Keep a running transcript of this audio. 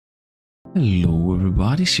Hello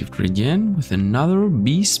everybody, Sifd again with another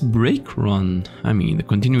Beast Break run. I mean, the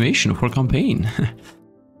continuation of our campaign.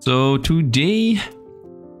 So today,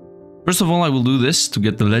 first of all, I will do this to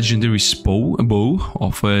get the legendary bow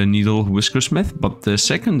of Needle Whiskersmith. But the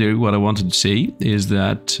secondary, what I wanted to say is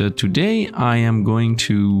that today I am going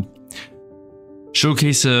to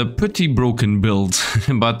showcase a pretty broken build.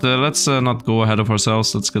 But let's not go ahead of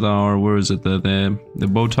ourselves. Let's get our, where is it, the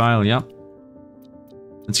bow tile, yeah.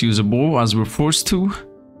 Let's use a bow as we're forced to.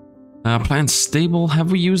 Plant stable.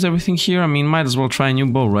 Have we used everything here? I mean, might as well try a new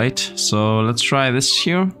bow, right? So let's try this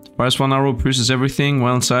here. Fires one arrow, pierces everything.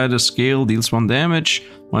 While inside the scale, deals 1 damage.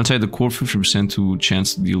 While inside the core, 50% to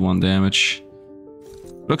chance to deal 1 damage.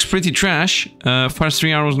 Looks pretty trash. Fires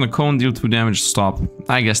 3 arrows in a cone, deal 2 damage, stop.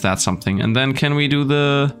 I guess that's something. And then can we do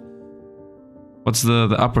the... What's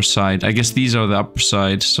the upper side? I guess these are the upper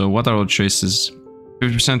side. So what are our choices?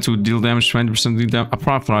 50% to deal damage, 20% to deal damage.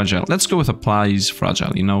 Apply fragile. Let's go with applies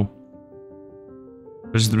fragile, you know.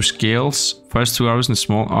 Pierces through scales. Fires 2 arrows in a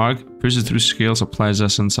small arc. Pierces through scales, applies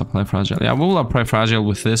essence, apply fragile. Yeah, we'll apply fragile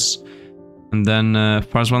with this. And then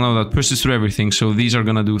fires 1 arrow that pierces through everything. So these are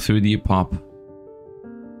gonna do 30 a pop.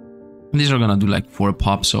 These are gonna do like 4 a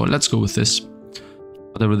pop. So let's go with this.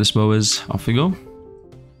 Whatever this bow is, off we go.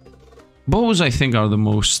 Bows, I think, are the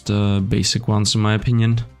most basic ones in my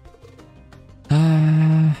opinion.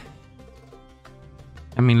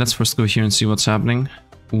 I mean, let's first go here and see what's happening.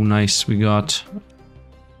 Oh, nice. We got,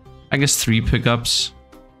 I guess, 3 pickups.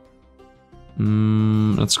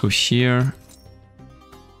 Let's go here.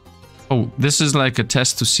 Oh, this is like a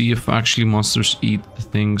test to see if actually monsters eat the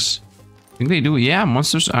things. I think they do. Yeah,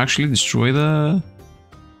 monsters actually destroy the...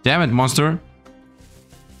 Damn it, monster.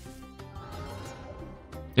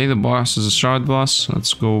 Okay, the boss is a shard boss.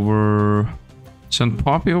 Let's go over... Send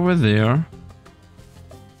Poppy over there.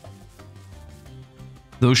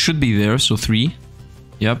 Those should be there, so 3.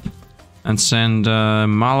 Yep. And send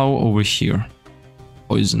Mallow over here.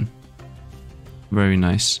 Poison. Very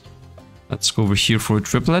nice. Let's go over here for a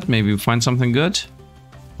triplet. Maybe we'll find something good.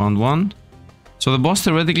 Found 1. So the boss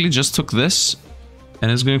theoretically just took this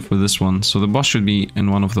and is going for this one. So the boss should be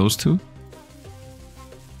in one of those 2.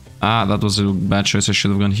 Ah, that was a bad choice. I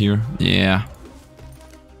should have gone here. Yeah.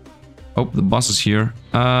 Oh, the boss is here.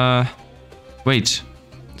 Wait.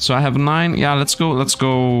 So I have 9. Yeah, let's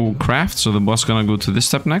go craft. So the boss gonna go to this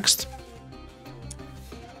step next.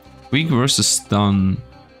 Weak versus stun.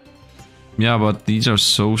 Yeah, but these are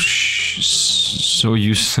so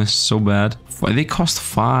useless, so bad. They cost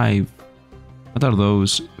 5. What are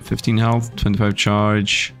those? 15 health, 25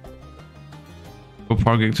 charge. Go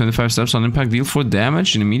park, 25 steps on impact, deal 4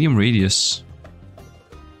 damage in a medium radius.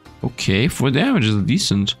 Okay, 4 damage is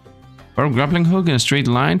decent. Fire grappling hook in a straight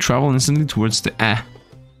line, travel instantly towards the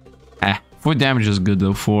 4 damage is good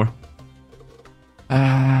though. 4.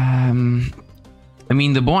 I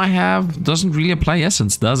mean, the bow I have doesn't really apply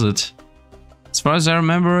essence, does it? As far as I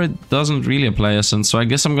remember, it doesn't really apply essence, so I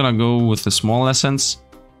guess I'm gonna go with the small essence.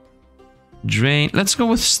 Drain. Let's go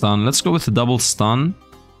with stun. Let's go with the double stun,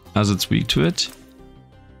 as it's weak to it.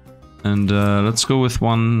 And let's go with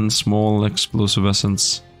 1 small explosive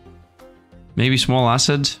essence. Maybe small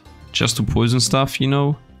acid, just to poison stuff, you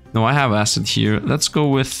know? No, I have acid here. Let's go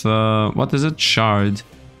with, what is it? Shard.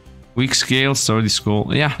 Weak scale, sturdy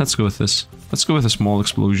skull. Yeah, let's go with this. Let's go with a small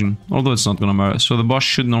explosion. Although it's not gonna matter. So the boss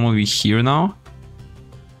should normally be here now.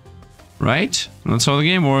 Right? That's how the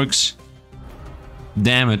game works.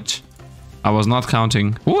 Damn it. I was not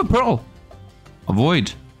counting. Oh, a pearl!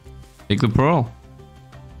 Avoid. Take the pearl.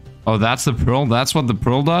 Oh, that's the pearl? That's what the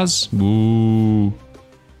pearl does? Boo.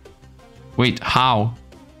 Wait, how?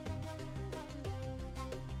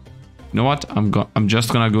 You know what? I'm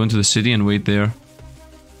just gonna go into the city and wait there.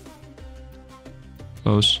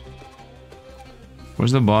 Close.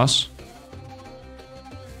 Where's the boss?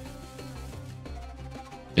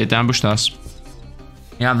 It ambushed us.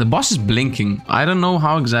 Yeah, the boss is blinking. I don't know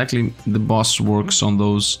how exactly the boss works on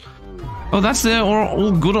those. Oh, that's the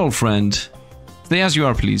old good old friend. Stay as you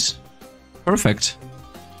are, please. Perfect.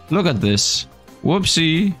 Look at this.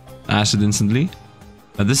 Whoopsie. Acid instantly.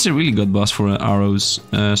 This is a really good boss for arrows.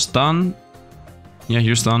 Stun. Yeah,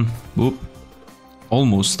 here's stun. Boop.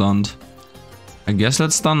 Almost stunned. I guess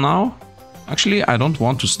let's stun now. Actually, I don't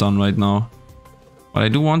want to stun right now. What I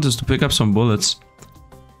do want is to pick up some bullets.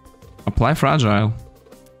 Apply fragile.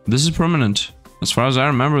 This is permanent. As far as I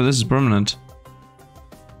remember, this is permanent.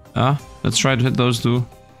 Let's try to hit those 2.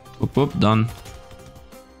 Boop, boop, done.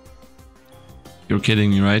 You're kidding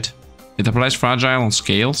me, right? It applies fragile on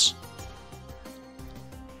scales.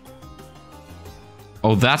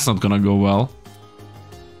 Oh, that's not gonna go well.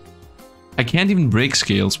 I can't even break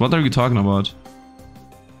scales. What are you talking about?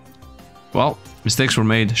 Well, mistakes were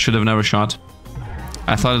made. Should have never shot.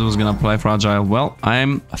 I thought it was gonna apply fragile. Well,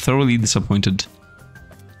 I'm thoroughly disappointed.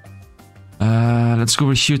 Let's go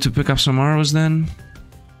over here to pick up some arrows then.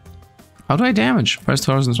 How do I damage? First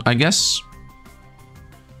 1,000. I guess.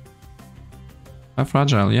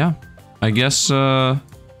 Fragile, yeah. I guess there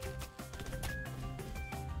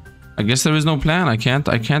is no plan. I can't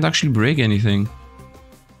actually break anything.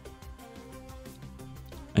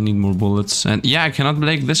 I need more bullets. And yeah, I cannot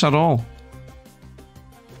break this at all.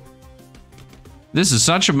 This is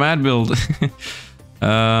such a bad build.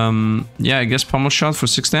 Yeah, I guess pummel shot for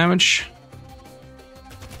 6 damage.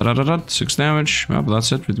 6 damage. Well,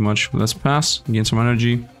 that's it pretty much. Let's pass. Gain some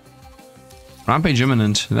energy. Rampage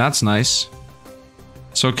imminent. That's nice.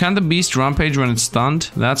 So can the beast rampage when it's stunned?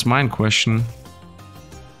 That's my question.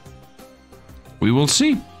 We will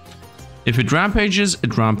see. If it rampages,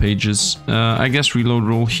 it rampages. I guess reload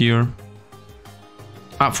roll here.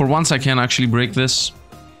 For once I can actually break this.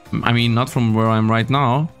 I mean, not from where I'm right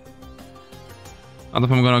now. Not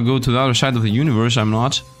if I'm gonna go to the other side of the universe, I'm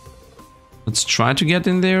not. Let's try to get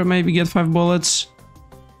in there, maybe get 5 bullets.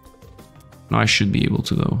 No, I should be able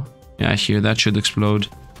to though. Yeah, here, that should explode.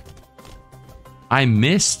 I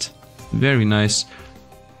missed. Very nice.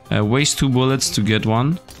 Waste 2 bullets to get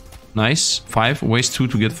 1. Nice. 5. Waste 2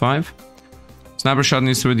 to get 5. Sniper shot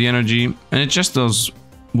needs to read the energy. And it just does.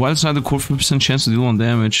 Wild side the core 50% chance to deal 1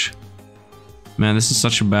 damage. Man, this is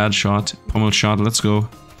such a bad shot. Pummel shot. Let's go.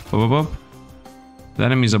 Up, up, up. The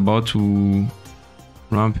enemy's about to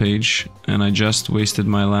rampage. And I just wasted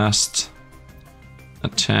my last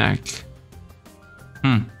attack.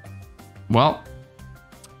 Well.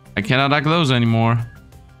 I cannot attack those anymore.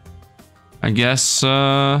 I guess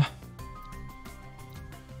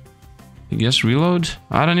reload?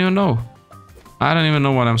 I don't even know. I don't even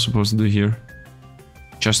know what I'm supposed to do here.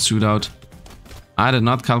 Just shoot out. I did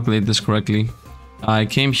not calculate this correctly. I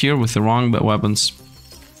came here with the wrong weapons.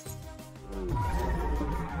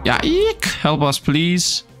 Yeah, eek! Help us,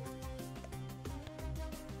 please.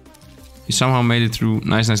 You somehow made it through.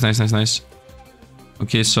 Nice, nice, nice, nice, nice.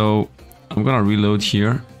 Okay, so I'm gonna reload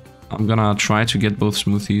here. I'm gonna try to get both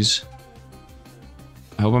smoothies.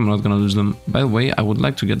 I hope I'm not gonna lose them. By the way, I would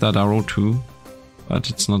like to get that arrow too. But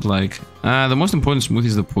it's not like... the most important smoothie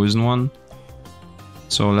is the poison one.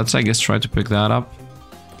 So let's, I guess, try to pick that up.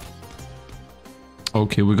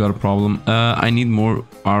 Okay, we got a problem. I need more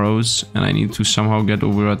arrows. And I need to somehow get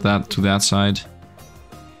over at that to that side.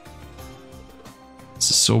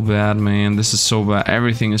 This is so bad, man. This is so bad.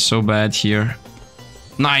 Everything is so bad here.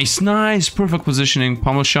 Nice, nice. Perfect positioning.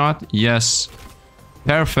 Pummel shot. Yes.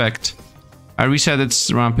 Perfect. I reset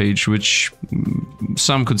its rampage, which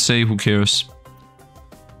some could say, who cares.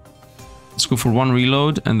 Let's go for 1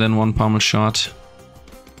 reload and then 1 pummel shot.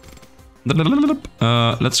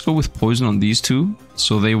 Let's go with poison on these 2.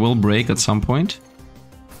 So they will break at some point.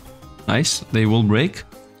 Nice. They will break.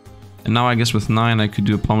 And now I guess with 9 I could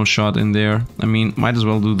do a pummel shot in there. I mean, might as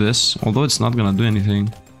well do this. Although it's not gonna do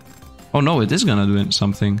anything. Oh no, it is gonna do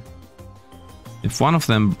something. If one of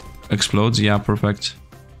them explodes, yeah, perfect.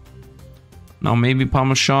 Now maybe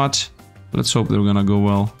pummel shot. Let's hope they're gonna go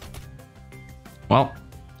well. Well.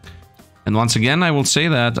 And once again, I will say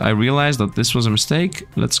that I realized that this was a mistake.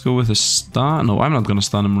 Let's go with a stun. No, I'm not gonna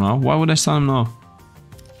stun him now. Why would I stun him now?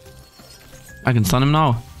 I can stun him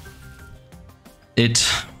now.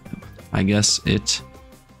 I guess it.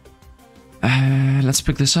 Let's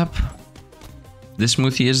pick this up. This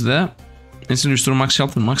smoothie is there. Instantly restore max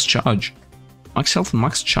health and max charge. Max health and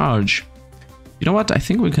max charge. You know what? I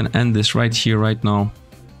think we can end this right here, right now.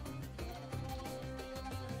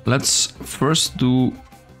 Let's first do...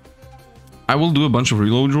 I will do a bunch of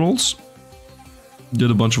reload rolls.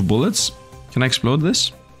 Did a bunch of bullets. Can I explode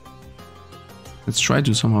this? Let's try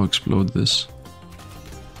to somehow explode this.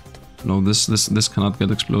 No, this cannot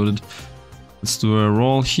get exploded. Let's do a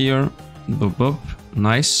roll here. Boop, boop.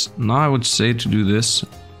 Nice. Now I would say to do this.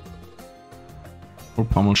 Or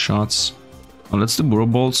pummel shots. Oh, let's do burrow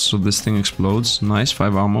bolts so this thing explodes. Nice,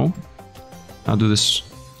 5 ammo. I'll do this.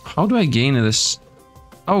 How do I gain this?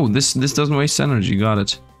 Oh, this doesn't waste energy. Got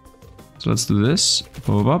it. So let's do this.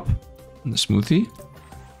 Boop, up. The smoothie.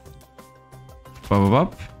 Boop,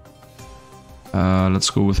 up. Let's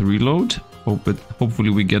go with a reload. Hopefully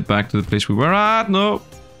we get back to the place we were at. No.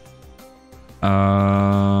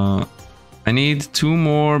 I need 2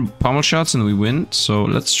 more pummel shots and we win. So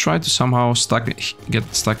let's try to somehow get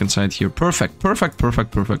stuck inside here. Perfect, perfect,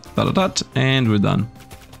 perfect, perfect. Da-da-da, and we're done.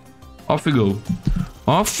 Off we go.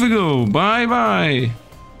 Off we go. Bye-bye.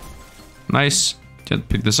 Nice. Just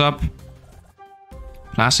pick this up.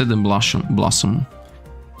 Placid and Blossom.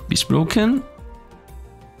 Beast broken.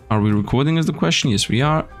 Are we recording is the question? Yes, we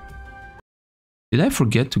are. Did I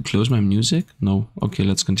forget to close my music? No. Okay,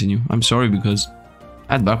 let's continue. I'm sorry because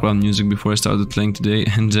I had background music before I started playing today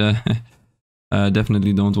and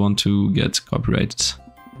definitely don't want to get copyrighted.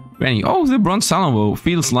 Granny. Oh, the bronze salvo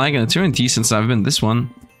feels like an eternity since I've been this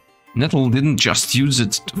one. Nettle didn't just use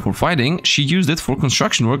it for fighting, she used it for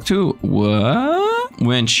construction work too. What?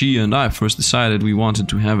 When she and I first decided we wanted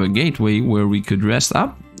to have a gateway where we could rest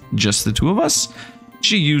up, just the two of us,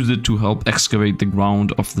 she used it to help excavate the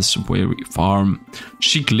ground of the Subway farm.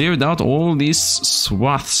 She cleared out all these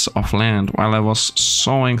swaths of land while I was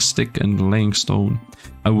sawing stick and laying stone.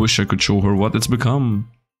 I wish I could show her what it's become.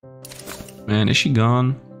 Man, is she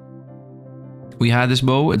gone? We had this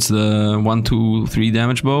bow, it's the 1, 2, 3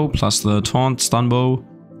 damage bow, plus the taunt stun bow.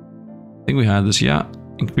 I think we had this, yeah.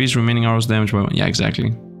 Increase remaining arrows damage by 1, yeah,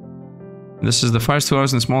 exactly. This is the fires 2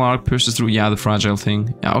 arrows in a small arc, pierces through, yeah, the fragile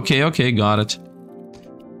thing. Yeah, okay, got it.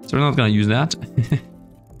 So we're not gonna use that.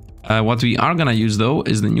 What we are gonna use though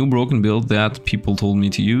is the new broken build that people told me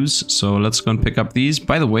to use. So let's go and pick up these.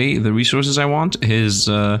 By the way, the resources I want is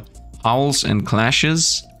howls and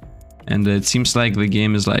clashes. And it seems like the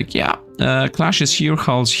game is like, yeah, clashes here,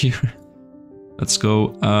 howls here. Let's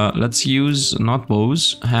go. Let's use not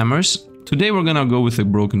bows, hammers. Today we're gonna go with a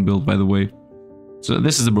broken build, by the way. So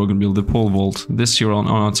this is the broken build, the pole vault. This here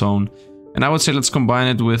on its own. And I would say let's combine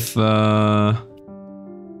it with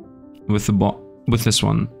this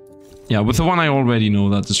one. Yeah, with the one I already know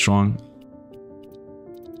that is strong.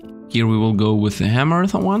 Here we will go with the hammer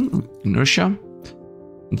one, inertia.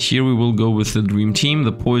 And here we will go with the dream team,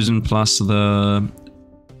 the poison plus the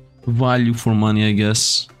value for money, I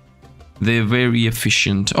guess. They're very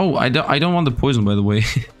efficient. Oh, I don't want the poison, by the way.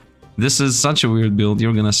 This is such a weird build.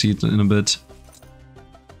 You're gonna see it in a bit.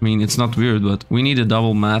 I mean, it's not weird, but we need a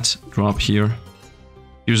double mat drop here.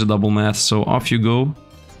 Here's a double mat, so off you go.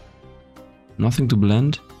 Nothing to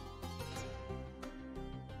blend.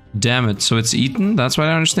 Damn it, so it's eaten? That's what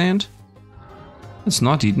I understand? It's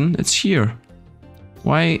not eaten, it's here.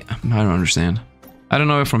 Why? I don't understand. I don't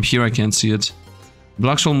know if from here I can't see it.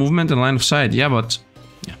 Blocks all movement and line of sight. Yeah, but...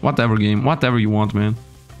 yeah, whatever game. Whatever you want, man.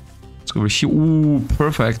 Let's go over here. Ooh,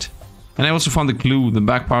 perfect. And I also found the clue. The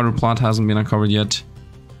back powder plot hasn't been uncovered yet.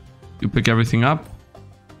 You pick everything up.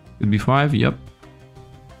 It'd be 5, yep.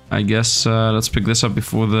 I guess let's pick this up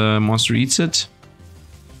before the monster eats it.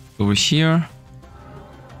 Over here.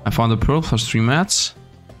 I found a pearl plus 3 mats.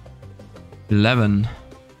 11.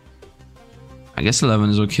 I guess 11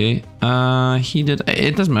 is okay. He did...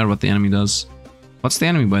 it doesn't matter what the enemy does. What's the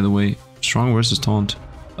enemy, by the way? Strong versus taunt.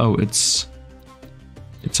 Oh, it's...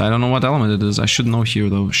 I don't know what element it is. I should know here,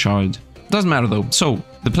 though. Shard. Doesn't matter, though. So,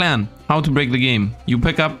 the plan. How to break the game. You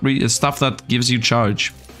pick up stuff that gives you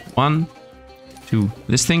charge. 1, 2.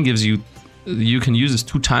 This thing gives you... you can use this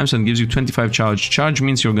 2 times and gives you 25 charge. Charge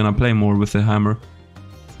means you're gonna play more with the hammer.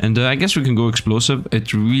 And I guess we can go explosive.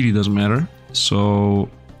 It really doesn't matter. So...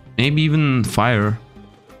 maybe even fire.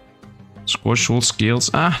 Scorch all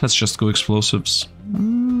scales. Ah, let's just go explosives.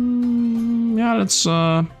 Yeah, let's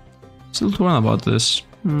still torn about this.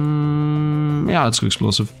 Yeah, let's go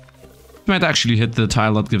explosive. We might actually hit the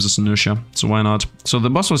tile that gives us inertia, so why not? So the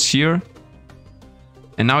boss was here.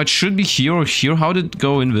 And now it should be here or here. How did it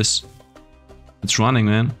go in this? It's running,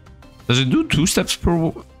 man. Does it do 2 steps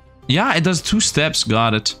per... yeah, it does 2 steps,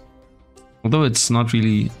 got it. Although it's not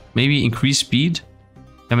really... maybe increase speed?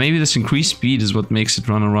 Yeah, maybe this increased speed is what makes it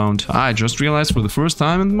run around. I just realized for the first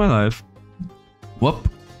time in my life. Whoop.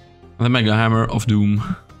 The Mega Hammer of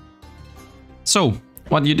Doom. So,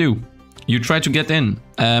 what do? You try to get in.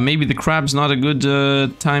 Maybe the crab's not a good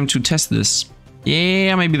time to test this.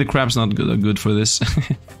 Yeah, maybe the crab's not good for this.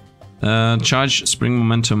 Charge spring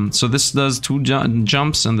momentum. So this does 2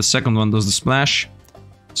 jumps and the second one does the splash.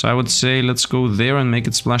 So I would say let's go there and make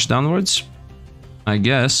it splash downwards. I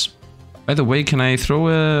guess. By the way, can I throw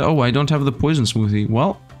a... oh, I don't have the poison smoothie.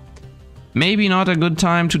 Well, maybe not a good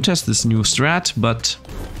time to test this new strat, but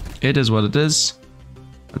it is what it is.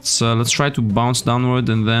 Let's try to bounce downward,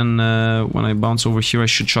 and then when I bounce over here, I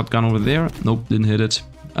should shotgun over there. Nope, didn't hit it.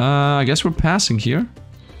 I guess we're passing here.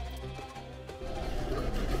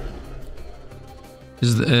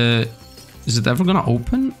 Is it ever gonna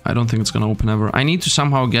open? I don't think it's gonna open ever. I need to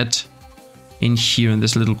somehow get in here in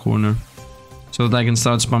this little corner, so that I can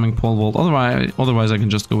start spamming pole vault. Otherwise I can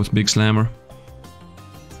just go with Big Slammer.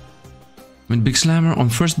 I mean, Big Slammer on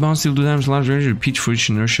first bounce deal 2 damage, large range, repeat for each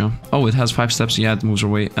inertia. Oh, it has 5 steps. Yeah, it moves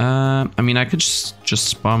away. I mean, I could just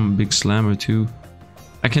spam Big Slammer too.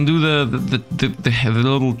 I can do the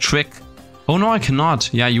little trick. Oh no, I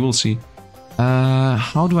cannot. Yeah, you will see.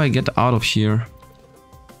 How do I get out of here?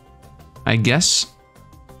 I guess...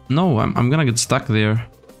 No, I'm gonna get stuck there.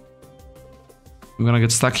 I'm gonna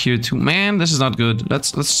get stuck here too. Man, this is not good.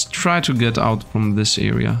 Let's try to get out from this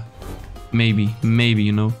area. Maybe,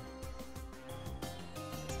 you know.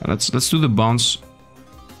 Let's do the bounce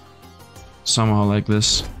somehow like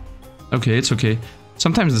this. Okay, it's okay.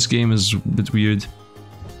 Sometimes this game is a bit weird.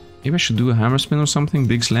 Maybe I should do a hammer spin or something.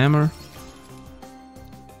 Big slammer.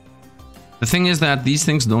 The thing is that these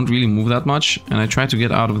things don't really move that much, and I try to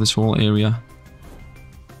get out of this whole area.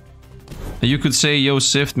 You could say, yo,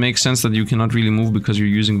 Sifd, makes sense that you cannot really move because you're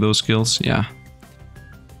using those skills. Yeah.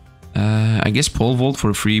 I guess pole vault for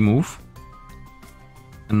a free move.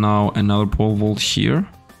 And now another pole vault here.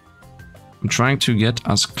 I'm trying to get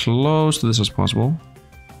as close to this as possible.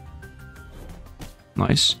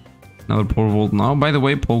 Nice. Another pole vault now. By the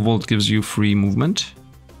way, pole vault gives you free movement.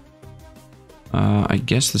 I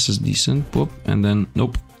guess this is decent. Whoop. And then,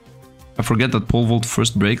 nope. I forget that pole vault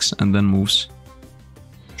first breaks and then moves.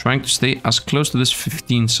 Trying to stay as close to this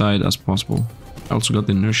 15 side as possible. I also got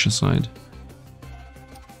the inertia side.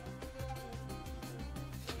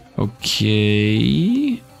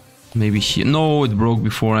 Okay. Maybe here. No, it broke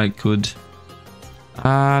before I could.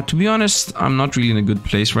 To be honest, I'm not really in a good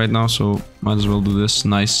place right now, so might as well do this.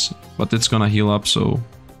 Nice. But it's gonna heal up, so...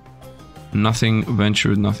 Nothing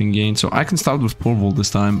ventured, nothing gained. So I can start with pole vault this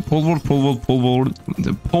time. Pole vault, pole vault, pole vault,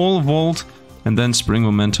 the pole vault, and then spring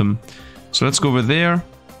momentum. So let's go over there.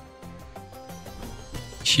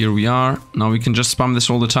 Here we are. Now we can just spam this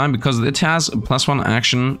all the time because it has a +1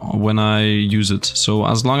 action when I use it. So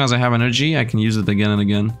as long as I have energy, I can use it again and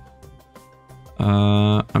again.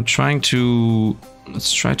 I'm trying to...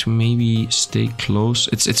 Let's try to maybe stay close.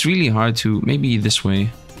 It's really hard to... Maybe this way.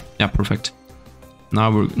 Yeah, perfect. Now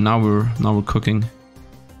we're cooking.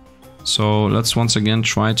 So let's once again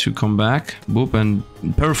try to come back. Boop and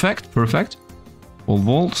perfect. Pole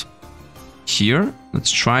vault. Here, let's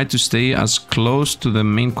try to stay as close to the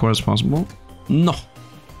main core as possible. No,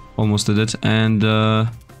 almost did it. And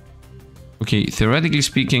okay, theoretically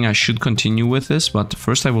speaking, I should continue with this, but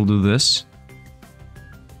first I will do this.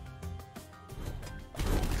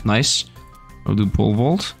 Nice. I'll do pole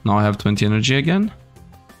vault. Now I have 20 energy again.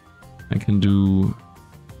 I can do...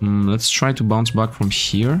 let's try to bounce back from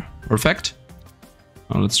here. Perfect.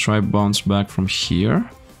 Now let's try bounce back from here.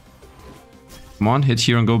 Come on, hit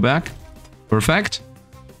here and go back. Perfect.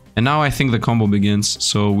 And now I think the combo begins.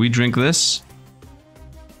 So we drink this.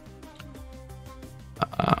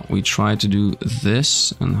 We try to do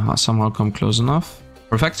this and somehow come close enough.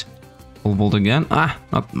 Perfect. Pole vault again. Ah,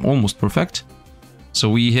 not almost perfect. So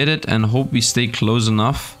we hit it and hope we stay close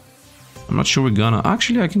enough. I'm not sure we're gonna.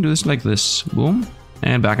 Actually, I can do this like this. Boom.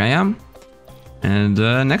 And back I am. And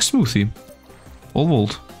next smoothie. Pole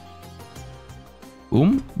vault.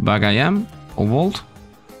 Boom. Back I am. Pole vault.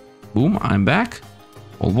 Boom. I'm back.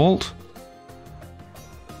 Pole vault.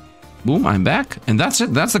 Boom. I'm back. And that's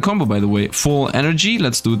it. That's the combo, by the way. Full energy.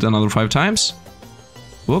 Let's do it another 5 times.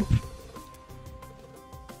 Whoop.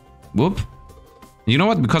 Whoop. You know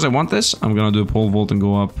what? Because I want this, I'm gonna do a pole vault and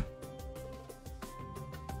go up.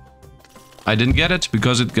 I didn't get it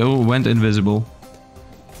because it went invisible.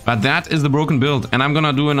 But that is the broken build, and I'm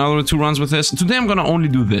gonna do another 2 runs with this. Today I'm gonna only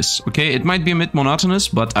do this, okay? It might be a bit monotonous,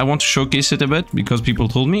 but I want to showcase it a bit because people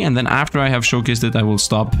told me, and then after I have showcased it, I will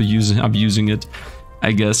stop abusing it,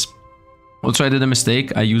 I guess. Also, I did a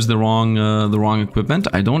mistake. I used the wrong equipment.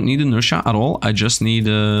 I don't need inertia at all. I just need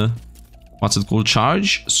what's it called?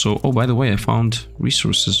 Charge. So, oh, by the way, I found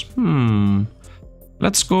resources.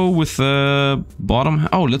 Let's go with the bottom.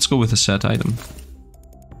 Oh, let's go with a set item.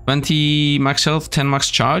 20 max health, 10 max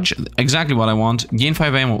charge. Exactly what I want. Gain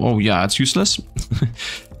 5 ammo. Oh, yeah, it's useless.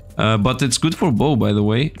 But it's good for bow, by the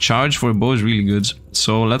way. Charge for a bow is really good.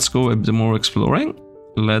 So let's go a bit more exploring.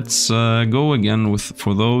 Let's go again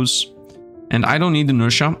for those. And I don't need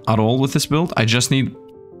inertia at all with this build. I just need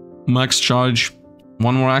max charge.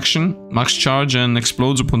 1 more action, max charge, and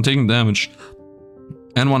explodes upon taking damage.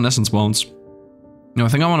 And 1 essence bounce. No, I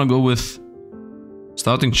think I want to go with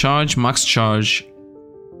starting charge, max charge,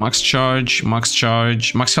 max charge, max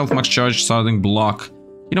charge, max health, max charge, starting block.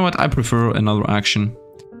 You know what? I prefer another action.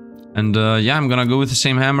 And yeah, I'm gonna go with the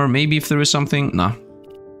same hammer. Maybe if there is something. Nah.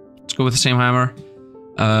 Let's go with the same hammer.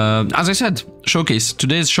 As I said, showcase.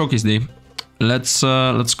 Today is showcase day. Let's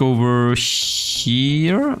go over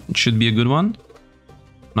here. It should be a good one.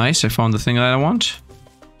 Nice, I found the thing that I want.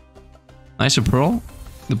 Nice, a pearl.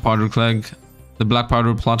 The powder clag. The black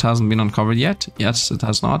powder plot hasn't been uncovered yet. Yes, it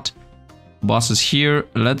has not. Boss is here.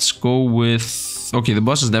 Let's go with... Okay, the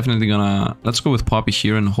boss is definitely gonna... Let's go with Poppy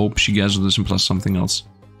here and hope she gets this and plus something else.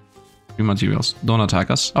 Free materials. Don't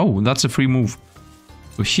attack us. Oh, that's a free move.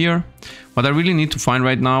 So here, what I really need to find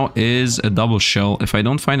right now is a double shell. If I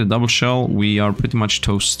don't find a double shell, we are pretty much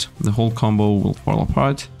toast. The whole combo will fall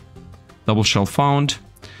apart. Double shell found.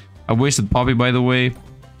 I wasted Poppy, by the way.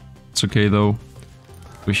 It's okay though.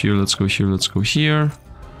 Go here, let's go here, let's go here.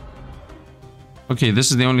 Okay,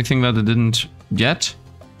 this is the only thing that I didn't get.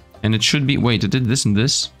 And it should be... Wait, it did this and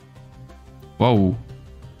this? Whoa.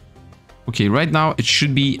 Okay, right now it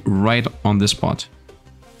should be right on this spot.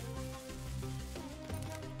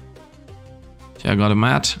 Okay, I got a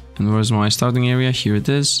mat. And where's my starting area? Here it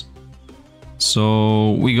is.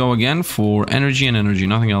 So we go again for energy and energy,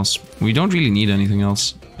 nothing else. We don't really need anything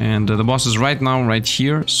else. And the boss is right now, right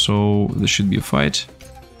here. So this should be a fight.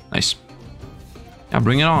 Nice. Yeah,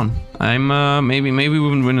 bring it on. I'm maybe we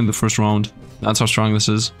will win in the first round. That's how strong this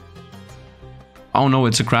is. Oh no,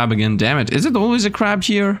 it's a crab again. Damn it. Is it always a crab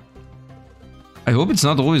here? I hope it's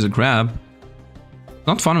not always a crab.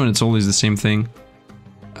 Not fun when it's always the same thing.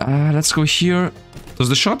 Let's go here. Does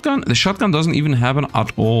the shotgun? The shotgun doesn't even have an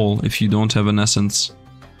at all if you don't have an essence.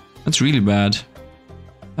 That's really bad.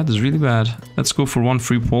 That is really bad. Let's go for one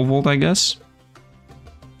free pole vault, I guess.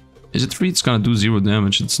 Is it free? It's gonna do 0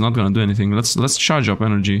 damage. It's not gonna do anything. Let's charge up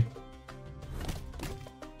energy.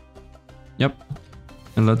 Yep.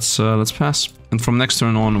 And let's pass. And from next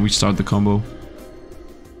turn on, we start the combo.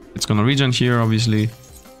 It's gonna regen here, obviously.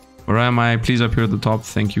 Where am I? Please appear at the top.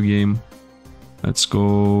 Thank you, game. Let's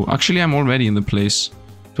go. Actually, I'm already in the place.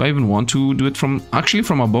 Do I even want to do it from... Actually,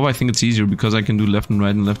 from above, I think it's easier because I can do left and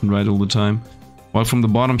right all the time. While from the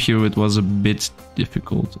bottom here, it was a bit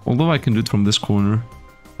difficult. Although I can do it from this corner.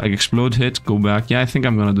 Like explode, hit, go back. Yeah, I think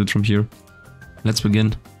I'm gonna do it from here. Let's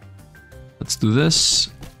begin. Let's do this.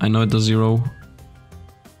 I know it does 0.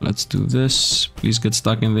 Let's do this. Please get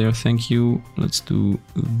stuck in there. Thank you. Let's do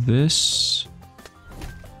this.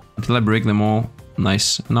 Until I break them all.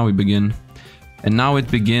 Nice. Now we begin. And now it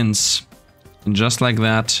begins. And just like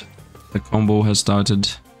that, the combo has started.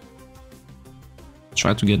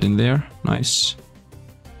 Try to get in there. Nice.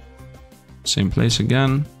 Same place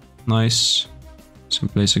again. Nice. Same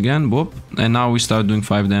place again. Boop. And now we start doing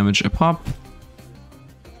 5 damage a pop.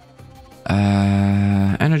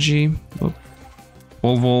 Energy. Boop.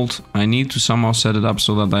 Pole vault. I need to somehow set it up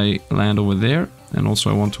so that I land over there. And also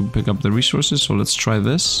I want to pick up the resources. So let's try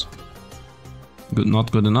this. Good.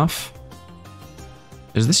 Not good enough.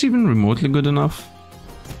 Is this even remotely good enough?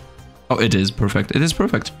 Oh, it is perfect. It is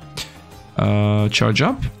perfect. Charge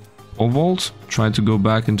up. Pole vault. Try to go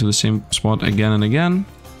back into the same spot again and again.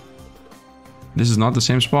 This is not the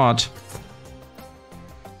same spot.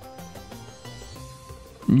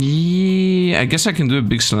 Yeah, I guess I can do a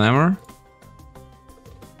big slammer.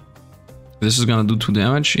 This is gonna do 2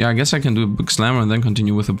 damage. Yeah, I guess I can do a big slammer and then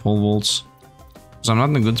continue with the pole vaults. Because I'm not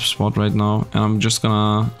in a good spot right now. And I'm just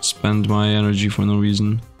gonna spend my energy for no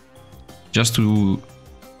reason. Just to...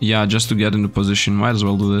 Yeah, just to get into position. Might as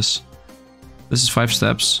well do this. This is 5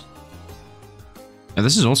 steps. Yeah,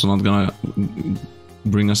 this is also not gonna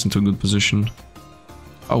bring us into a good position.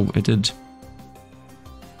 Oh, it did.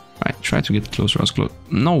 Right, try to get closer as close.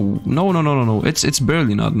 No. It's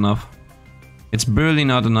barely not enough. It's barely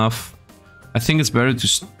not enough. I think it's better to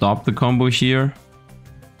stop the combo here.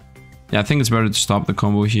 Yeah, I think it's better to stop the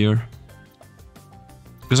combo here.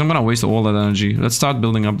 Because I'm gonna waste all that energy. Let's start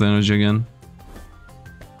building up the energy again.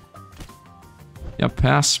 Yep,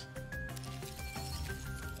 pass.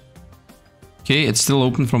 Okay, it's still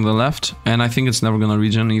open from the left. And I think it's never gonna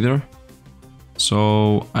regen either.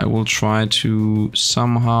 So I will try to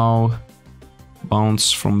somehow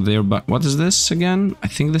bounce from there back. What is this again? I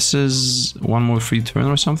think this is one more free turn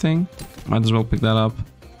or something. Might as well pick that up.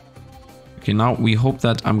 Okay, now we hope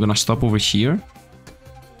that I'm gonna stop over here.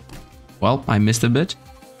 Well, I missed a bit.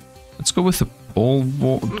 Let's go with the pole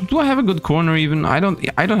vault. Do I have a good corner even? I don't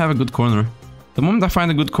have a good corner. The moment I find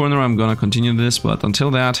a good corner, I'm gonna continue this, but until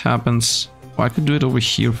that happens... Oh, I could do it over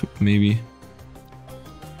here, maybe.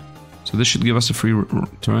 So this should give us a free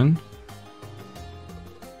turn.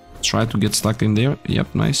 Try to get stuck in there.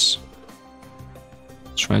 Yep, nice.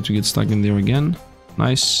 Try to get stuck in there again.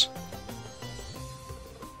 Nice.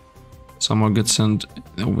 Someone gets sent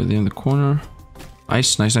over there in the corner.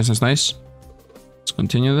 Nice. Let's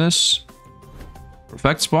continue this.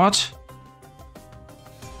 Perfect spot.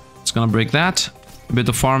 It's gonna break that. A bit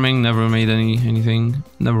of farming never made anything.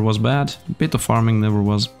 Never was bad. A bit of farming never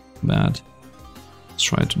was bad. Let's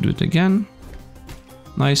try to do it again.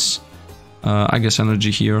 Nice. I guess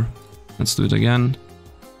energy here. Let's do it again.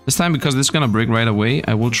 This time, because this is gonna break right away,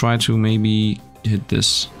 I will try to maybe hit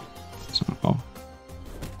this somehow.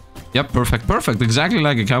 Yep, perfect. Exactly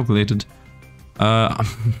like I calculated.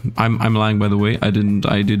 I'm lying, by the way. I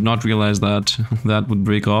did not realize that that would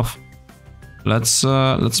break off. Let's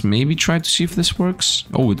maybe try to see if this works.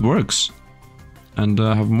 Oh, it works. And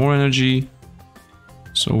have more energy.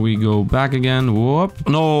 So we go back again. Whoop.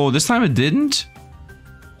 No, this time it didn't.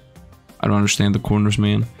 I don't understand the corners,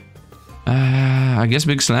 man. I guess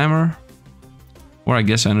big slammer. Or I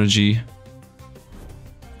guess energy.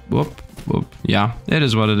 Whoop, whoop. Yeah, it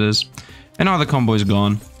is what it is. And now the combo is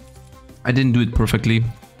gone. I didn't do it perfectly,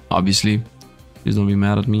 obviously. Please don't be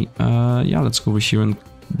mad at me. Yeah, let's go over here and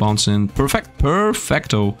bounce in.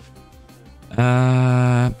 Perfecto.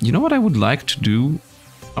 You know what I would like to do?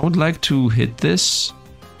 I would like to hit this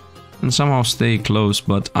and somehow stay close,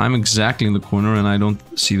 but I'm exactly in the corner and I don't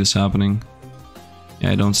see this happening.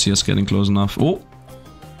 Yeah, I don't see us getting close enough. Oh!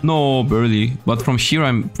 No, barely. But from here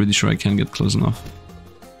I'm pretty sure I can get close enough.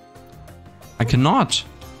 I cannot!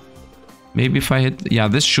 Maybe if I hit... Yeah,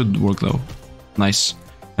 this should work though. Nice.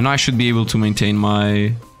 And now I should be able to maintain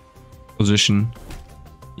my position.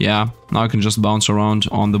 Yeah, now I can just bounce around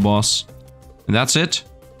on the boss. And that's it.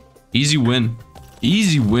 Easy win.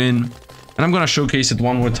 Easy win. And I'm gonna showcase it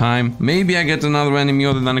one more time. Maybe I get another enemy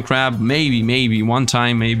other than a crab. Maybe. One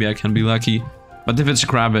time, maybe I can be lucky. But if it's a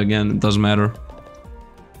crab again, it doesn't matter.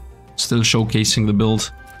 Still showcasing the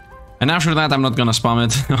build. And after that, I'm not gonna spam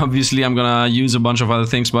it. Obviously, I'm gonna use a bunch of other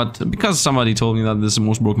things, but because somebody told me that this is the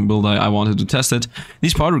most broken build, I wanted to test it.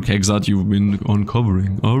 These powder kegs that you've been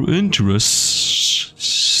uncovering are interesting.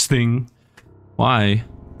 Why?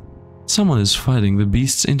 Someone is fighting the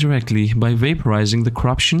beasts indirectly by vaporizing the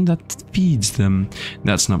corruption that feeds them.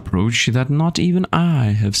 That's an approach that not even I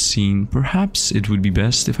have seen. Perhaps it would be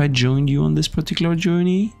best if I joined you on this particular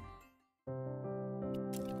journey.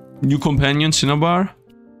 New companion, Cinnabar.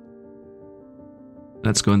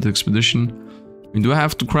 Let's go into expedition. I mean, do I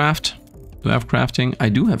have to craft? Do I have crafting? I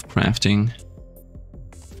do have crafting.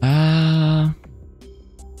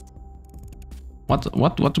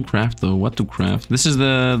 What to craft though? What to craft? This is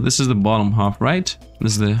the bottom half, right?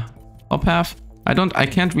 This is the top half. I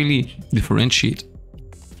can't really differentiate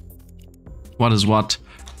what is what.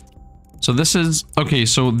 So this is okay.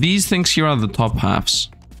 So these things here are the top halves.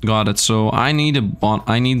 Got it. So I need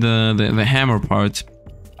the hammer part.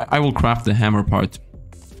 I will craft the hammer part.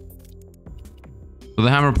 So the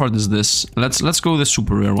hammer part is this. Let's go with the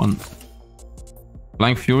super rare one.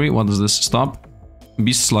 Blank Fury. What is this? Stop.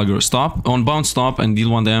 Beast Slugger. Stop. On bound, stop and deal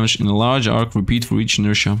 1 damage in a large arc. Repeat for each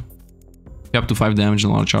inertia. Up to 5 damage in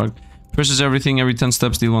a large arc. Pierces everything every 10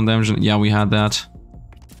 steps. Deal 1 damage. Yeah, we had that.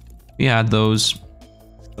 We had those.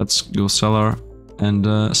 Let's go cellar.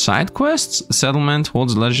 And side quests. Settlement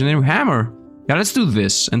holds legendary hammer. Yeah, let's do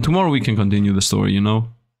this. And tomorrow we can continue the story, you know.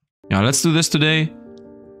 Yeah, let's do this today.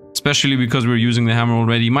 Especially because we're using the hammer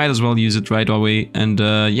already. Might as well use it right away. And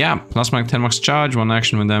yeah, plus 10 max charge, 1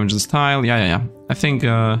 action when damage this tile. Yeah. I think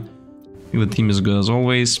the team is good as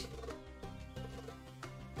always.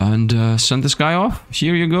 And send this guy off.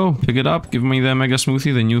 Here you go. Pick it up. Give me the Mega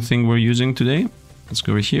Smoothie, the new thing we're using today. Let's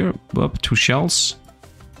go over here. Up 2 shells.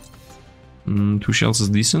 2 shells is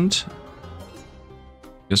decent.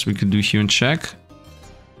 Guess we could do here and check.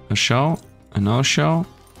 A shell. Another shell.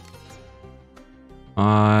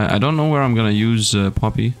 I don't know where I'm gonna use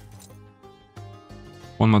Poppy.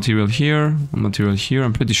 1 material here, 1 material here.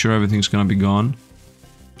 I'm pretty sure everything's gonna be gone.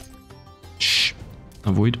 Shh.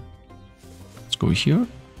 Avoid. Let's go here.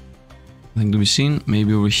 Nothing to be seen.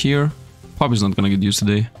 Maybe over here. Poppy's not gonna get used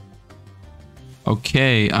today.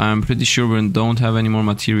 Okay, I'm pretty sure we don't have any more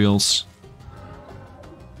materials.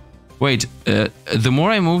 Wait, the more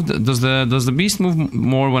I move, does the beast move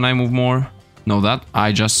more when I move more? No, that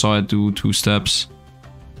I just saw it do 2 steps.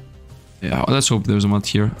 Yeah, let's hope there's a mat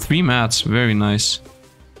here. 3 mats, very nice.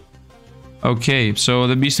 Okay, so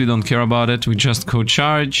the beast, we don't care about it. We just go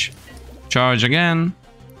charge. Charge again.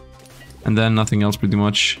 And then nothing else pretty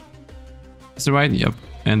much. Is that right? Yep.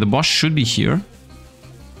 And the boss should be here.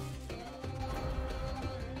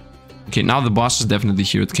 Okay, now the boss is definitely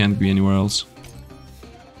here. It can't be anywhere else.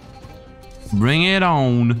 Bring it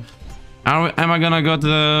on. Am I gonna get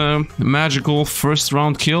the magical first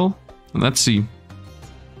round kill? Let's see.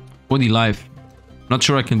 40 life. Not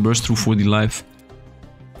sure I can burst through 40 life.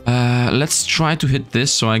 Let's try to hit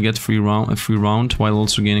this so I get a free round while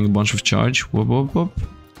also gaining a bunch of charge. Whoop, whoop, whoop.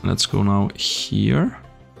 Let's go now here.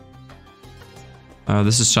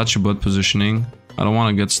 This is such a bad positioning. I don't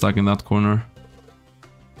want to get stuck in that corner.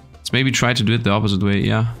 Let's maybe try to do it the opposite way.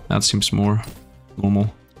 Yeah, that seems more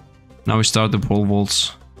normal. Now we start the pole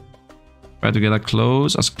vaults. Try to get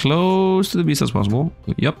as close to the beast as possible.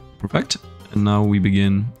 Yep, perfect. And now we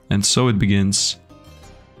begin. And so it begins.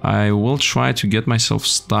 I will try to get myself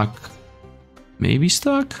stuck Maybe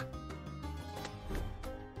stuck?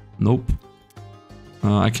 Nope.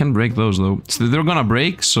 I can break those though. So they're gonna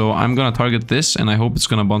break, so I'm gonna target this and I hope it's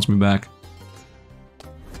gonna bounce me back.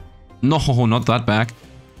 No, not that back.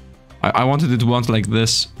 I wanted it to bounce like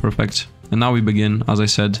this. Perfect. And now we begin, as I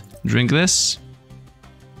said. Drink this.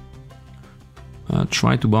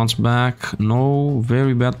 Try to bounce back. No,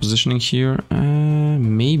 very bad positioning here.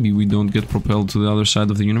 Maybe we don't get propelled to the other side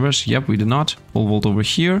of the universe. Yep, we did not. Pole vault over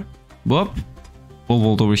here. Boop. Pole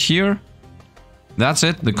vault over here. That's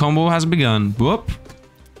it. The combo has begun. Boop.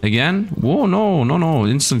 Again. Whoa, no.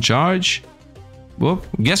 Instant charge. Boop.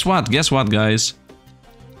 Guess what? Guess what, guys?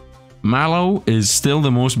 Mallow is still the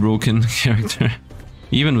most broken character.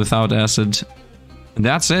 Even without acid. And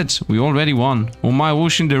that's it. We already won. Oh my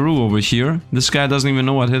Wushinderu over here. This guy doesn't even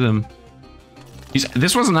know what hit him.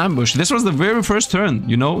 This was an ambush. This was the very first turn.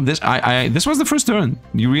 You know, this was the first turn.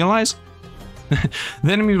 You realize?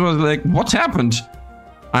 The enemy was like, what happened?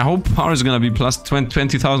 I hope power is gonna be plus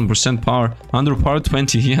 20,000% power. Under par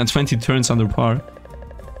 20. Yeah, 20 turns under par.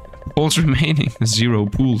 Pools remaining. 0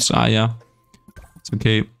 pools. Ah, yeah. It's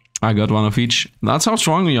okay. I got one of each. That's how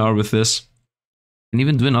strong we are with this. And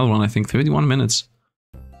even do another one, I think. 31 minutes.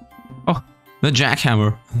 Oh, the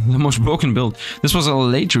jackhammer. The most broken build. This was a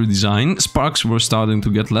later design. Sparks were starting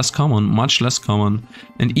to get less common, much less common.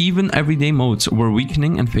 And even everyday modes were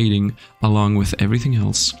weakening and fading, along with everything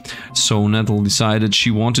else. So Nettle decided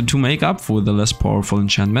she wanted to make up for the less powerful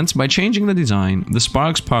enchantments by changing the design. The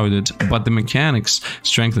sparks powered it, but the mechanics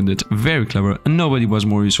strengthened it. Very clever, and nobody was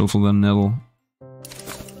more useful than Nettle.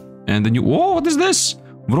 And then whoa, what is this?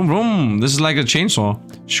 Vroom vroom. This is like a chainsaw.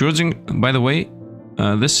 Shurging, by the way,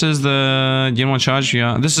 this is the Gen 1 charge.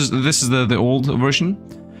 Yeah, this is the old version.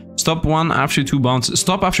 Stop one after 2 bounces.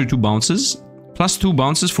 Stop after 2 bounces. Plus 2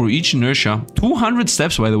 bounces for each inertia. 200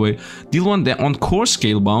 steps, by the way. Deal 1 on core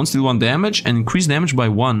scale bounce. Deal 1 damage and increase damage by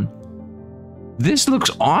 1. This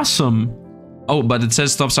looks awesome. Oh, but it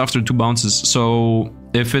says stops after 2 bounces. So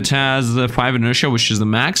if it has 5 inertia, which is the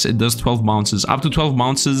max, it does 12 bounces. Up to 12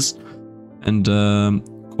 bounces. And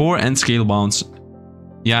core and scale bounce.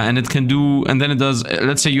 Yeah, and it can do, and then it does,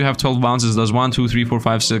 let's say you have 12 bounces, it does 1, 2, 3, 4,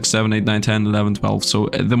 5, 6, 7, 8, 9, 10, 11, 12. So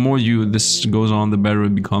the more this goes on, the better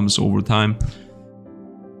it becomes over time.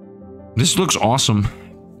 This looks awesome.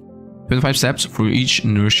 25 steps for each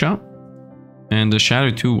inertia. And the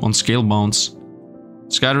Shatter 2 on scale bounce.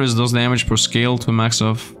 Scatter does damage per scale to a max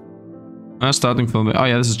of... starting from... Oh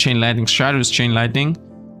yeah, this is chain lightning. Shatter is chain lightning.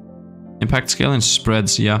 Impact scale and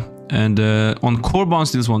spreads, yeah. And on core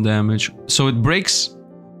bounce deals 1 damage. So it breaks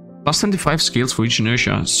plus 25 scales for each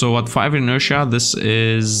inertia. So at 5 inertia, this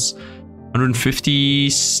is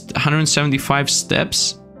 175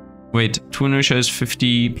 steps. Wait, 2 inertia is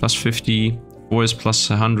 50 plus 50. 4 is plus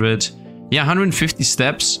 100. Yeah, 150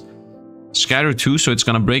 steps. Scatter 2, so it's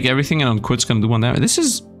gonna break everything, and on core it's gonna do 1 damage.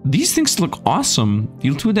 These things look awesome.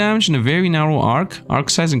 Deal 2 damage in a very narrow arc. Arc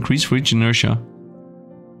size increase for each inertia.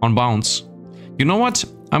 On bounce. You know what?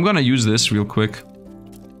 I'm gonna use this real quick.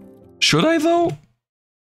 Should I though?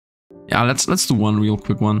 Yeah, let's do one real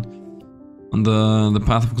quick one on the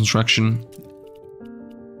path of construction.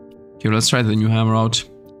 Here, let's try the new hammer out.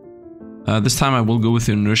 This time I will go with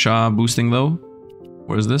the inertia boosting though.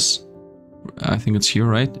 Where is this? I think it's here,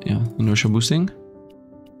 right? Yeah, inertia boosting.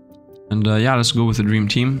 And yeah, let's go with the dream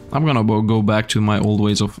team. I'm gonna go back to my old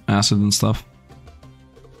ways of acid and stuff.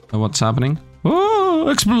 What's happening? Oh,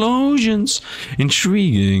 explosions!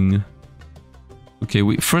 Intriguing. Okay,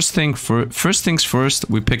 first things first,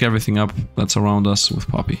 we pick everything up that's around us with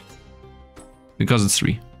Poppy. Because it's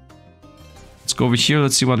 3. Let's go over here,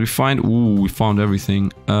 let's see what we find. Ooh, we found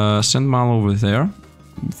everything. Send Mal over there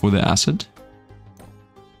for the acid.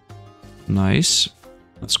 Nice.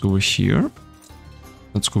 Let's go over here.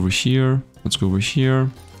 Let's go over here. Let's go over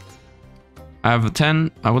here. I have a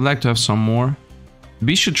 10. I would like to have some more.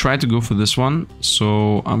 Beast should try to go for this one,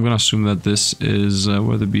 so I'm gonna assume that this is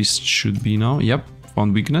where the beast should be now. Yep,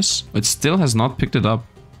 found weakness. It still has not picked it up.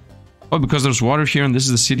 Oh, because there's water here and this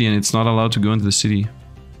is the city and it's not allowed to go into the city.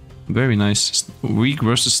 Very nice. Weak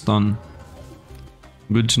versus stun.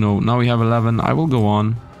 Good to know. Now we have 11. I will go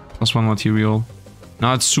on. Plus 1 material.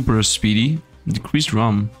 Now it's super speedy. Decreased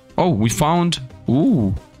rum. Oh, we found...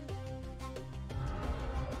 Ooh.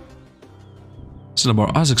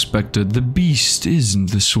 Cinnabar, as expected, the beast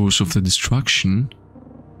isn't the source of the destruction.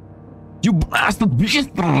 You blasted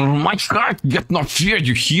beast! My heart get not fear,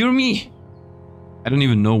 you hear me? I don't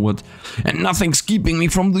even know what... And nothing's keeping me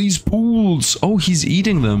from these pools! Oh, he's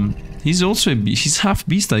eating them. He's also a beast. He's half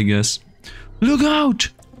beast, I guess. Look out!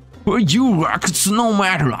 For you rockets, no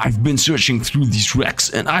matter, I've been searching through these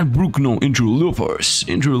wrecks and I've broke no interlopers.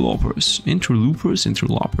 Interlopers.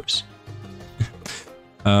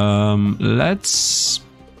 Let's...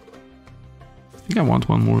 I think I want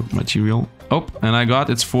one more material. Oh, and I got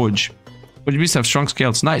its forge. Forge beasts have strong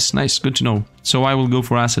scales. Nice, good to know. So I will go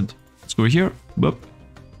for acid. Let's go here. Boop.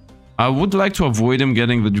 I would like to avoid him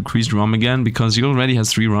getting the decreased rum again, because he already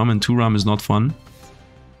has 3 rum and 2 rum is not fun.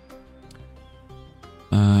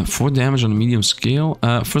 4 damage on a medium scale.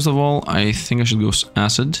 First of all, I think I should go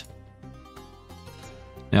acid.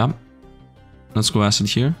 Yeah. Let's go acid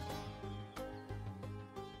here.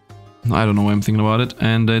 I don't know why I'm thinking about it.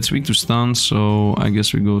 And it's weak to stun, so I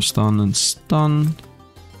guess we go stun and stun.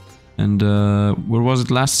 And where was it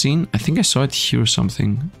last seen? I think I saw it here or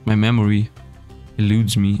something. My memory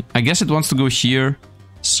eludes me. I guess it wants to go here.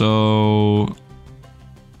 So...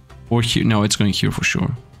 Or here. No, it's going here for sure.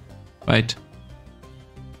 Right?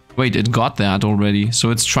 Wait, it got that already.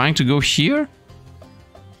 So it's trying to go here?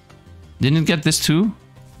 Didn't it get this too?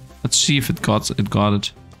 Let's see if it got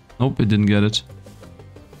it. Nope, it didn't get it.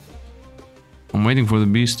 I'm waiting for the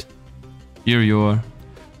beast. Here you are.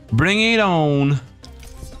 Bring it on!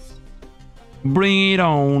 Bring it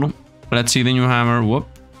on! Let's see the new hammer. Whoop.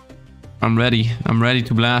 I'm ready. I'm ready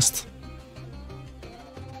to blast.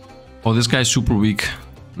 Oh, this guy's super weak.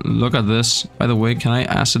 Look at this. By the way, can I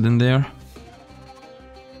acid in there?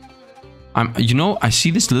 You know, I see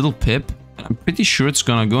this little pip. I'm pretty sure it's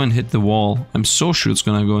gonna go and hit the wall. I'm so sure it's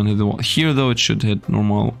gonna go and hit the wall. Here, though, it should hit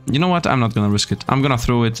normal. You know what? I'm not gonna risk it. I'm gonna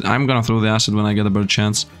throw it. I'm gonna throw the acid when I get a better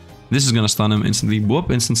chance. This is gonna stun him instantly. Whoop,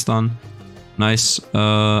 instant stun. Nice.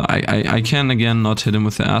 I can, again, not hit him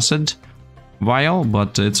with the acid vial,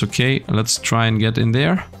 but it's okay. Let's try and get in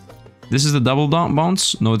there. This is the double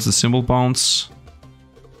bounce. No, it's the symbol bounce.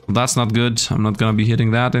 That's not good. I'm not gonna be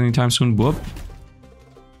hitting that anytime soon. Whoop.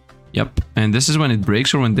 Yep. And this is when it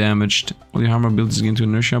breaks or when damaged. All your hammer builds into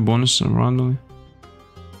inertia. Bonus and randomly.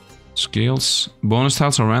 Scales. Bonus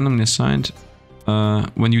tiles are randomly assigned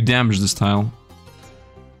when you damage this tile.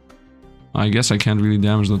 I guess I can't really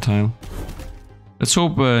damage the tile. Let's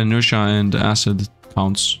hope inertia and acid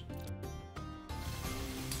counts.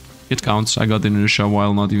 It counts. I got the inertia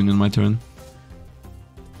while not even in my turn.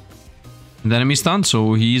 And the enemy's stunned,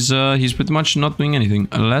 so he's pretty much not doing anything.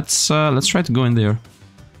 Let's try to go in there.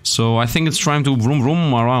 So I think it's trying to vroom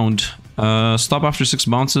vroom around. Stop after 6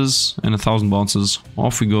 bounces and 1,000 bounces.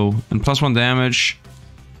 Off we go. And +1 damage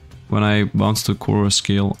when I bounce to core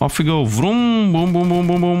scale. Off we go. Vroom, boom, boom, boom,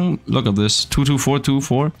 boom, boom. Look at this. 2, 2, 4, 2,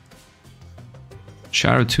 4.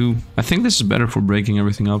 Shatter 2. I think this is better for breaking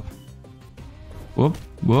everything up. Whoop,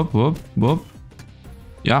 whoop, whoop, whoop.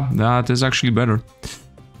 Yeah, that is actually better.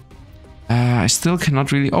 I still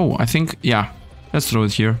cannot really... Oh, I think... Yeah. Let's throw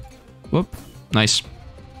it here. Whoop. Nice.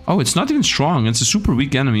 Oh, it's not even strong. It's a super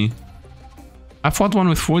weak enemy. I fought one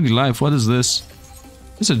with 40 life. What is this?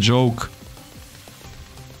 It's a joke.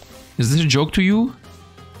 Is this a joke to you?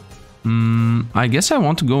 I guess I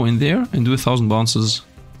want to go in there and do 1,000 bounces.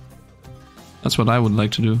 That's what I would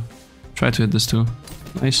like to do. Try to hit this too.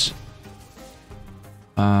 Nice.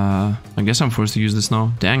 I guess I'm forced to use this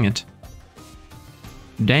now. Dang it.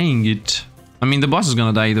 Dang it. I mean, the boss is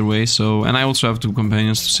gonna die either way, so... And I also have 2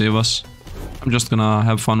 companions to save us. I'm just gonna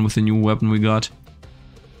have fun with the new weapon we got.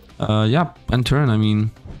 Yeah, end turn, I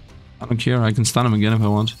mean... I don't care, I can stun him again if I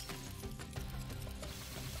want.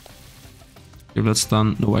 Okay, let's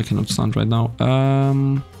stun. No, I cannot stun right now.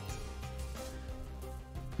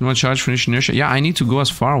 You want to charge finish inertia? Yeah, I need to go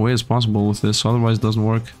as far away as possible with this, otherwise it doesn't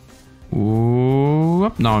work.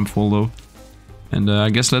 Ooh, now I'm full though. And I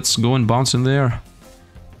guess let's go and bounce in there.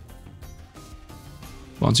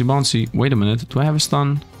 Bouncy, bouncy. Wait a minute, do I have a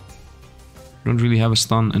stun? I don't really have a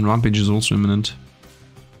stun, and Rampage is also imminent.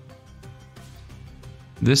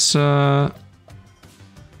 This does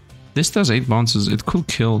 8 bounces. It could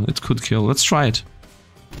kill. It could kill. Let's try it.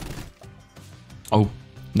 Oh,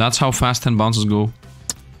 that's how fast 10 bounces go.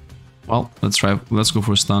 Well, let's try. Let's go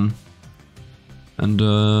for a stun. And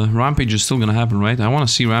Rampage is still gonna happen, right? I want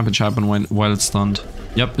to see Rampage happen while it's stunned.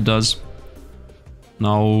 Yep, it does.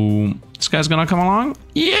 Now, this guy's gonna come along.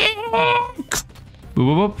 Yeah! Boop,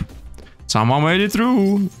 boop, boop. Someone made it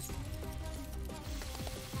through.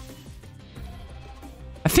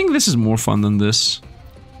 I think this is more fun than this.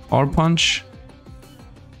 Power punch.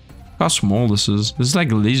 Look how small this is. This is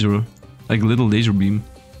like a laser. Like a little laser beam.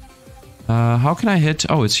 How can I hit?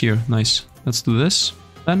 Oh, it's here. Nice. Let's do this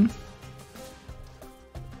then.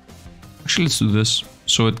 Actually, let's do this.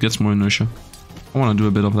 So it gets more inertia. I want to do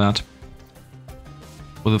a bit of that.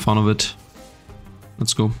 For the fun of it.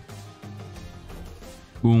 Let's go.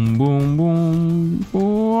 Boom, boom, boom,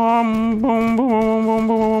 boom, boom, boom, boom, boom,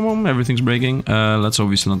 boom, boom. Everything's breaking. Let's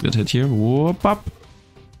obviously not get hit here. Whoop up.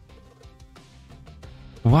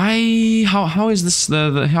 Why? How is this?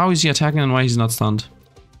 How is he attacking and why he's not stunned?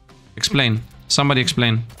 Explain. Somebody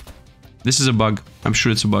explain. This is a bug. I'm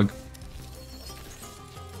sure it's a bug.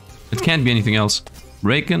 It can't be anything else.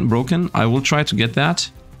 Broken. I will try to get that.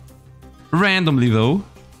 Randomly though.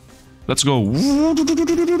 Let's go.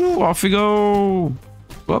 Off we go.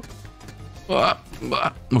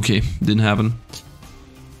 Okay, didn't happen.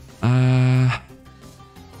 I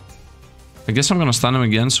guess I'm gonna stun him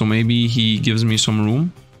again, so maybe he gives me some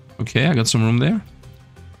room. Okay, I got some room there.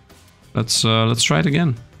 Let's try it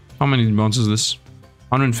again. How many bounces is this?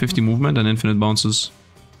 150 movement and infinite bounces.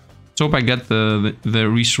 Let's hope I get the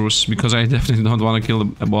resource, because I definitely don't want to kill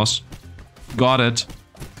a boss. Got it.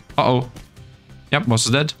 Uh-oh. Yep, boss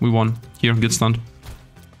is dead. We won. Here, get stunned.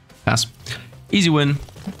 Pass. Easy win.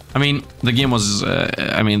 I mean, the game was...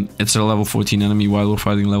 I mean, it's a level 14 enemy while we're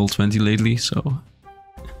fighting level 20 lately, so...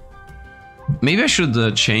 Maybe I should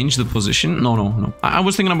change the position. No. I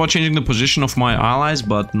was thinking about changing the position of my allies,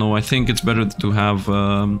 but no, I think it's better to have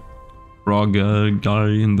Frog guy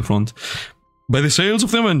in the front. By the sails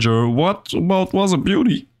of the Avenger, what about was a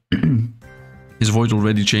beauty? His voice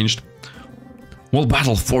already changed. We'll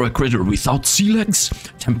battle for a critter without sea legs.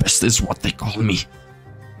 Tempest is what they call me.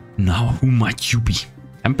 Now, who might you be?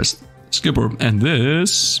 Tempest, Skipper, and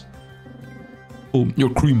this... Oh, your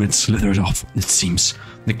crewmate slithered off, it seems.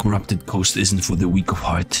 The corrupted coast isn't for the weak of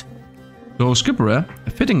heart. So, Skipper, a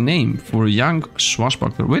fitting name for a young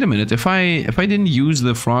swashbuckler. Wait a minute, if I didn't use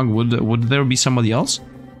the frog, would there be somebody else?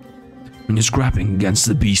 When you're scrapping against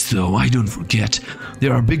the beast, though, I don't forget,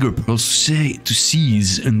 there are bigger pearls to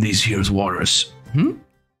seize in these here's waters. And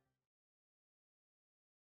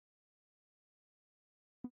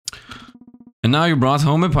now you brought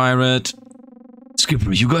home a pirate.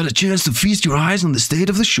 Skipper, you got a chance to feast your eyes on the state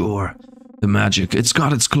of the shore. The magic, it's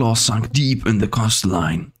got its claws sunk deep in the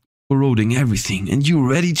coastline, corroding everything, and you're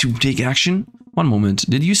ready to take action? One moment,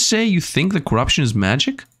 did you say you think the corruption is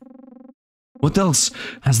magic? What else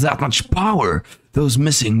has that much power? Those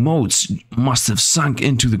missing motes must have sunk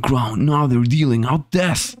into the ground, now they're dealing out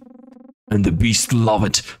death. And the beasts love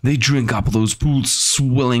it. They drink up those pools,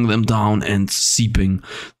 swilling them down and seeping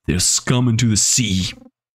their scum into the sea.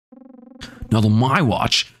 Not on my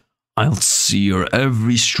watch, I'll sear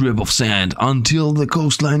every strip of sand until the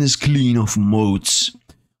coastline is clean of motes.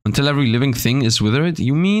 Until every living thing is withered,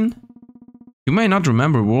 you mean? You may not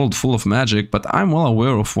remember a world full of magic, but I'm well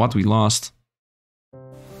aware of what we lost.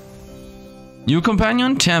 New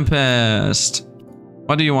companion, Tempest.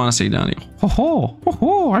 What do you want to say, Danny?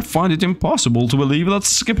 Ho, I find it impossible to believe that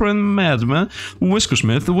Skipper and Madman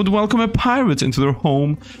Whiskersmith would welcome a pirate into their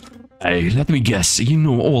home. Hey, let me guess, you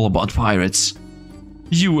know all about pirates.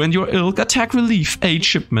 You and your ilk attack relief aid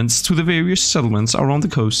shipments to the various settlements around the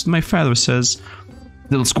coast, my father says.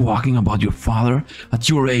 Still squawking about your father? At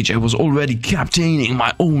your age, I was already captaining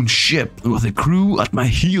my own ship with a crew at my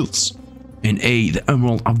heels. And the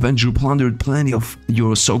Emerald Avenger plundered plenty of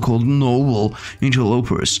your so-called noble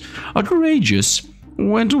interlopers. Outrageous.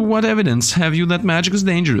 What evidence have you that magic is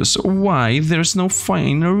dangerous? Why, there's no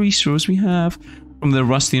finer resource we have. From the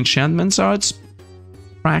rusty enchantments arts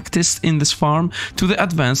practiced in this farm to the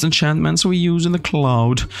advanced enchantments we use in the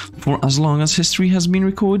cloud. For as long as history has been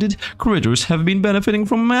recorded, critters have been benefiting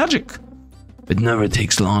from magic. It never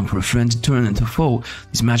takes long for a friend to turn into foe.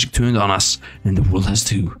 This magic turned on us, and the world has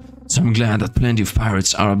too. So I'm glad that plenty of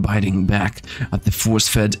pirates are biting back at the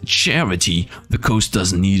force-fed charity. The coast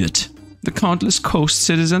doesn't need it. The countless coast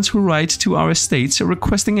citizens who write to our estates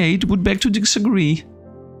requesting aid would beg to disagree.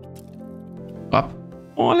 Up.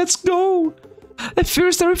 Oh, let's go! A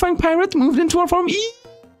fierce, terrifying pirate moved into our farm.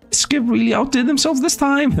 Skip really outdid themselves this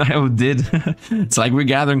time. I outdid. It's like we're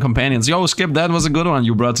gathering companions. Yo, Skip, that was a good one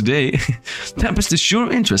you brought today. Tempest is sure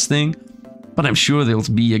interesting, but I'm sure there'll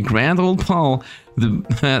be a grand old pull.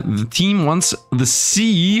 The team wants to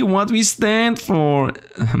see what we stand for.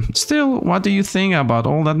 Still, what do you think about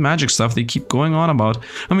all that magic stuff they keep going on about?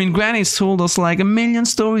 I mean, Granny's told us like a million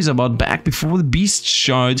stories about back before the beast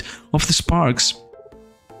shard of the sparks.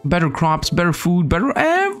 Better crops, better food, better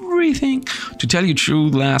everything. To tell you true,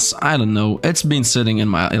 lass, I don't know. It's been sitting in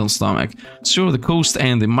my ill stomach. Sure, the coast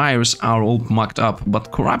and the mires are all mucked up,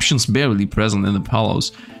 but corruption's barely present in the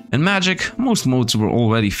pillows. And magic, most modes were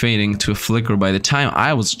already fading to a flicker by the time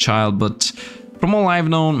I was a child, but from all I've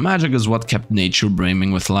known, magic is what kept nature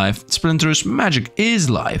brimming with life. Splinters, magic is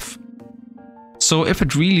life. So if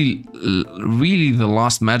it really the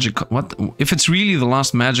lost magic, if it's really the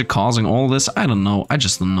lost magic causing all this, I don't know. I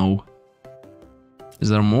just don't know. Is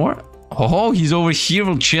there more? Oh, he's over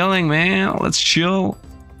here chilling, man. Let's chill.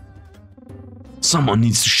 Someone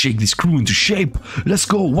needs to shake this crew into shape. Let's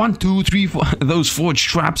go. 1, 2, 3, 4. Those forged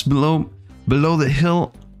traps below the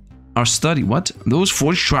hill are sturdy. What? Those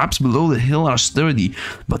forged traps below the hill are sturdy,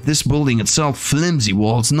 but this building itself, flimsy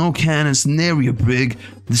walls, no cannons, nary a brig.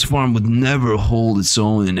 This farm would never hold its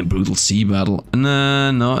own in a brutal sea battle.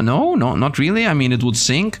 No, not really. I mean, it would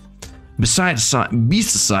sink. Besides,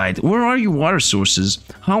 beast aside, where are your water sources?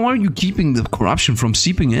 How are you keeping the corruption from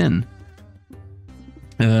seeping in?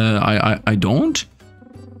 I don't.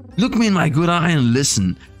 Look me in my good eye and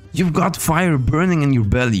listen. You've got fire burning in your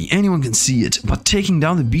belly, anyone can see it, but taking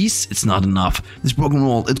down the beasts, it's not enough. This broken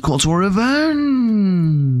wall, it calls for revenge.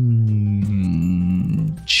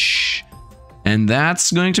 And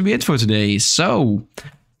that's going to be it for today. So,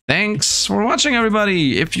 thanks for watching,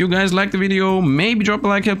 everybody. If you guys liked the video, maybe drop a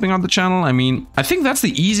like, helping out the channel. I mean, I think that's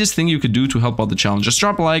the easiest thing you could do to help out the channel. Just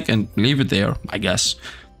drop a like and leave it there, I guess.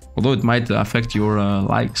 Although it might affect your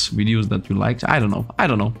likes, videos that you liked. I don't know.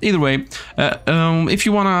 Either way, if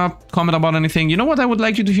you want to comment about anything, you know what I would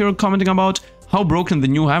like you to hear commenting about? How broken the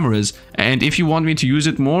new hammer is. And if you want me to use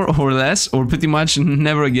it more or less, or pretty much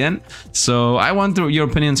never again. So I want your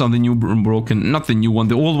opinions on the new broken, not the new one,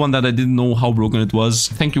 the old one that I didn't know how broken it was.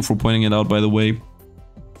 Thank you for pointing it out, by the way,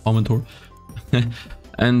 commentor.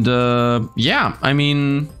 And yeah, I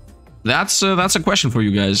mean... That's a question for you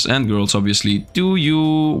guys and girls, obviously.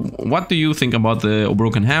 What do you think about the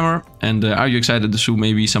broken hammer? And are you excited to see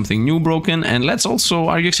maybe something new broken? And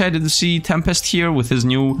are you excited to see Tempest here with his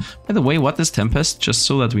new... By the way, what is Tempest? Just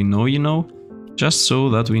so that we know, you know. Just so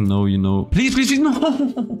that we know, you know. Please, please, please,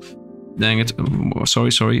 no! Dang it.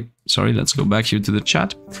 Sorry. Let's go back here to the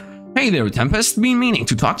chat. Hey there, Tempest. Been meaning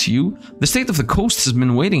to talk to you. The state of the coast has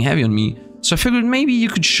been weighing heavy on me. So I figured maybe you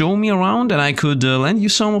could show me around and I could lend you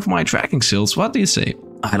some of my tracking skills. What do you say?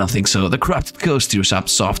 I don't think so. The corrupted coast steers up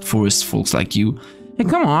soft forest folks like you. Hey,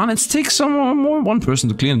 come on, it takes one person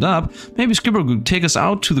to clean it up. Maybe Skipper could take us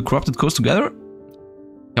out to the corrupted coast together?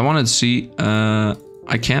 I wanted to see. I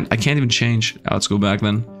can't even change. Let's go back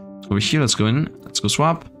then. Let's go over here. Let's go in. Let's go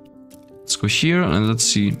swap. Let's go here and let's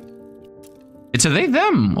see. It's a they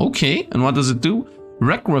them. Okay. And what does it do?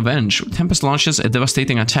 Wreck Revenge. Tempest launches a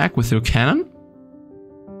devastating attack with her cannon.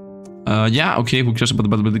 Yeah, okay, who cares about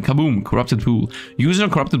the kaboom? Corrupted pool. Using a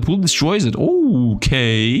corrupted pool destroys it.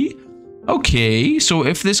 Okay. Okay, so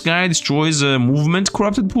if this guy destroys a movement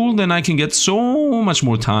corrupted pool, then I can get so much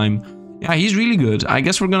more time. Yeah, he's really good. I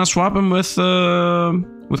guess we're gonna swap him with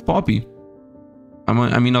Poppy.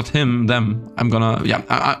 I mean, not him, them. I'm gonna, yeah,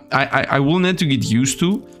 I will need to get used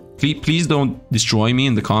to. Please don't destroy me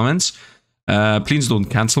in the comments. Please don't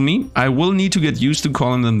cancel me. I will need to get used to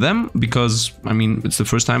calling them because, I mean, it's the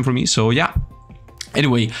first time for me. So, yeah.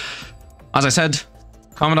 Anyway, as I said,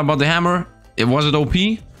 comment about the hammer. Was it OP?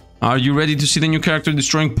 Are you ready to see the new character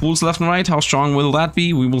destroying pools left and right? How strong will that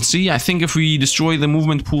be? We will see. I think if we destroy the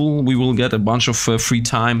movement pool, we will get a bunch of free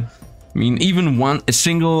time. I mean, even a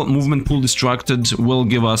single movement pool destructed will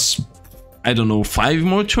give us, I don't know, 5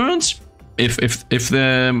 more turns. If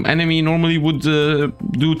the enemy normally would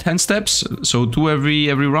do 10 steps, so 2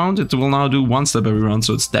 every round, it will now do 1 step every round,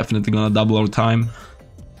 so it's definitely gonna double our time.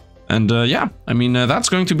 And yeah, I mean, that's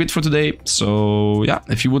going to be it for today. So yeah,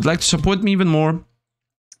 if you would like to support me even more,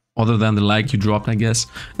 other than the like you dropped, I guess,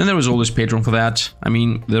 then there is always Patreon for that. I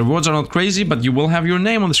mean, the rewards are not crazy, but you will have your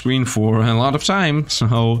name on the screen for a lot of time.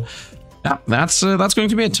 So yeah, that's going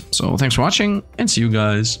to be it. So thanks for watching, and see you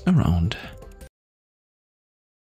guys around.